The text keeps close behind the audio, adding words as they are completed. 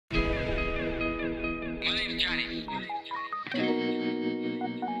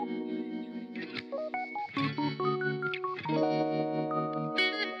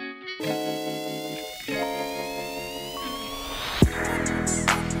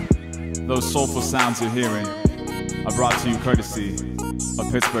Those soulful sounds you're hearing are brought to you courtesy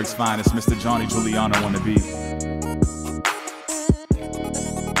of Pittsburgh's finest, Mr. Juliano on the beat.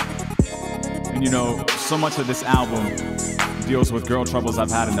 And you know, so much of this album deals with girl troubles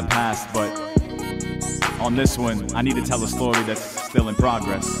I've had in the past, but on this one, I need to tell a story that's still in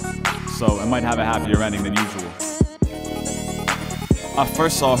progress, so it might have a happier ending than usual. I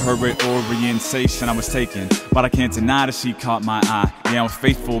first saw her at orientation, I was taken, but I can't deny that she caught my eye. Yeah, I'm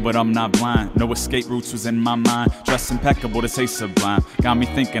faithful, but I'm not blind. No escape routes was in my mind. Dressed impeccable to say sublime. Got me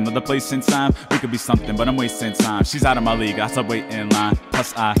thinking of the place and time. We could be something, but I'm wasting time. She's out of my league, I have to wait in line.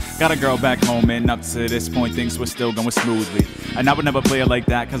 Plus I got a girl back home, and up to this point things were still going smoothly. And I would never play her like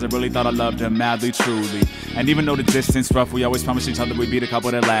that, cause I really thought I loved her madly, truly. And even though the distance rough, we always promised each other we'd be the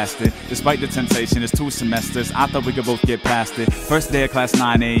couple that lasted. Despite the temptation, it's 2 semesters, I thought we could both get past it. First day of class,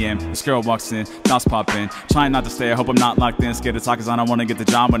 9 a.m. This girl walks in, thoughts pop in. Trying not to stare, hope I'm not locked in. Scared to talk cause I don't wanna get the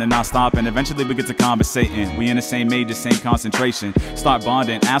job when they're not stopping. Eventually we get to conversating. We in the same major, same concentration. Start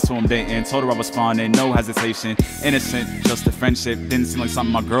bonding, asked who I'm dating. Told her I was fawning, no hesitation. Innocent, just a friendship. Didn't seem like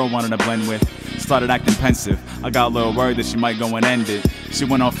something my girl wanted to blend with. Started acting pensive. I got a little worried that she might go and end it. She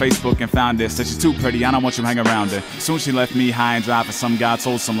went on Facebook and found this. Said she's too pretty, I don't want you to hang around her. Soon she left me high and dry for some guy,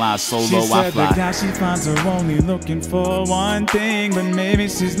 told some lies, so low I fly. She said the guy she finds her only looking for one thing, but maybe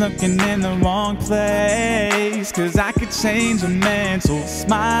she's looking in the wrong place. Cause I could change a mental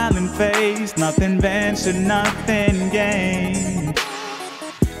smiling face. Nothing ventured, nothing gained.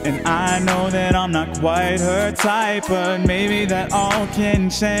 And I know that I'm not quite her type, but maybe that all can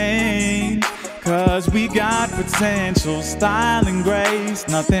change. Cause we got potential, style and grace.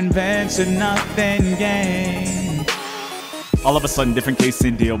 Nothing ventured, nothing gained. All of a sudden, different case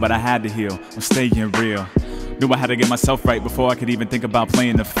and deal, but I had to heal. I'm staying real. Knew I had to get myself right before I could even think about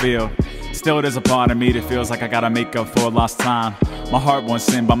playing the field. Still, there's a part of me that feels like I gotta make up for lost time. My heart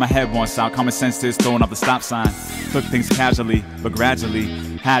wants in, but my head wants out. Common sense is throwing up the stop sign. Took things casually, but gradually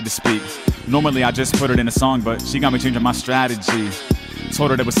had to speak. Normally I just put it in a song, but she got me changing my strategy.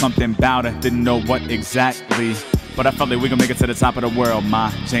 Told her there was something about her, didn't know what exactly, but I felt like we could make it to the top of the world,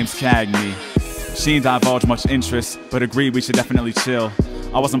 my James Cagney. She didn't divulge much interest, but agreed we should definitely chill.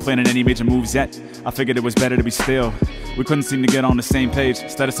 I wasn't planning any major moves yet, I figured it was better to be still. We couldn't seem to get on the same page,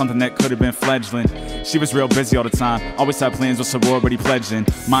 instead of something that could have been fledglin. She was real busy all the time, always had plans with sorority pledgin.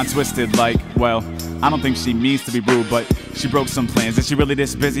 Mine twisted like, well, I don't think she means to be rude, but she broke some plans. Is she really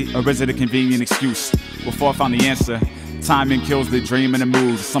this busy, or is it a convenient excuse? Before I found the answer, timing kills the dream and the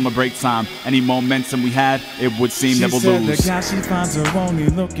mood. Summer break time, any momentum we had, it would seem that we'll lose. She said the guy she finds her only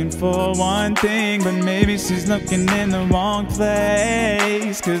looking for one thing, but maybe she's looking in the wrong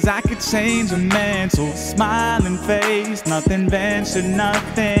place. Cause I could change a mental smiling face. Nothing ventured,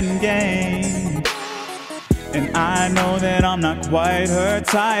 nothing gained. And I know that I'm not quite her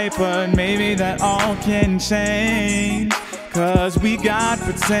type, but maybe that all can change. Cause we got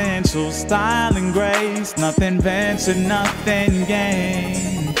potential, style and grace. Nothing ventured, nothing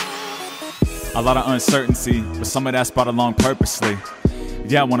gained. A lot of uncertainty, but some of that's brought along purposely.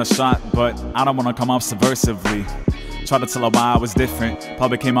 Yeah, I want a shot, but I don't want to come off subversively. Tried to tell her why I was different,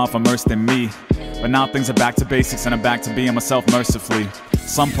 probably came off immersed in me. But now things are back to basics and I'm back to being myself mercifully.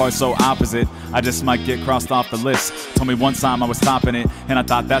 Some parts so opposite, I just might get crossed off the list. Told me one time I was topping it, and I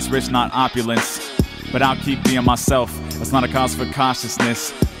thought that's rich, not opulence. But I'll keep being myself, that's not a cause for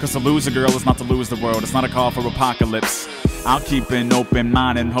cautiousness. Cause to lose a girl is not to lose the world, it's not a call for apocalypse. I'll keep an open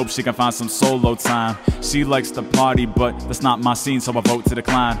mind and hope she can find some solo time. She likes to party, but that's not my scene, so I vote to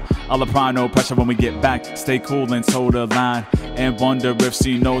decline. I'll apply no pressure when we get back, stay cool and toe the line. And wonder if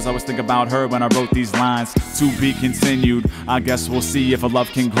she knows I was thinking about her when I wrote these lines. To be continued, I guess we'll see if a love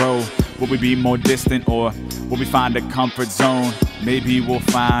can grow. Will we be more distant, or will we find a comfort zone? Maybe we'll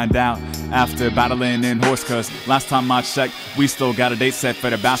find out after battling in horse, cause last time I checked, we still got a date set for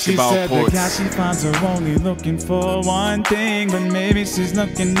the basketball courts. She said the guy she finds her only looking for one thing, but maybe she's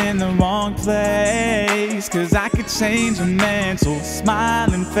looking in the wrong place. Cause I could change a mental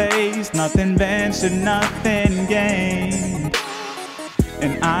smiling face. Nothing ventured, nothing gained.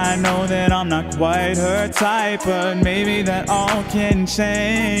 And I know that I'm not quite her type, but maybe that all can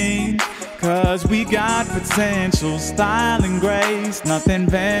change. Cause we got potential, style and grace. Nothing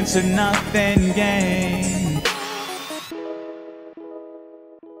ventured, nothing gained.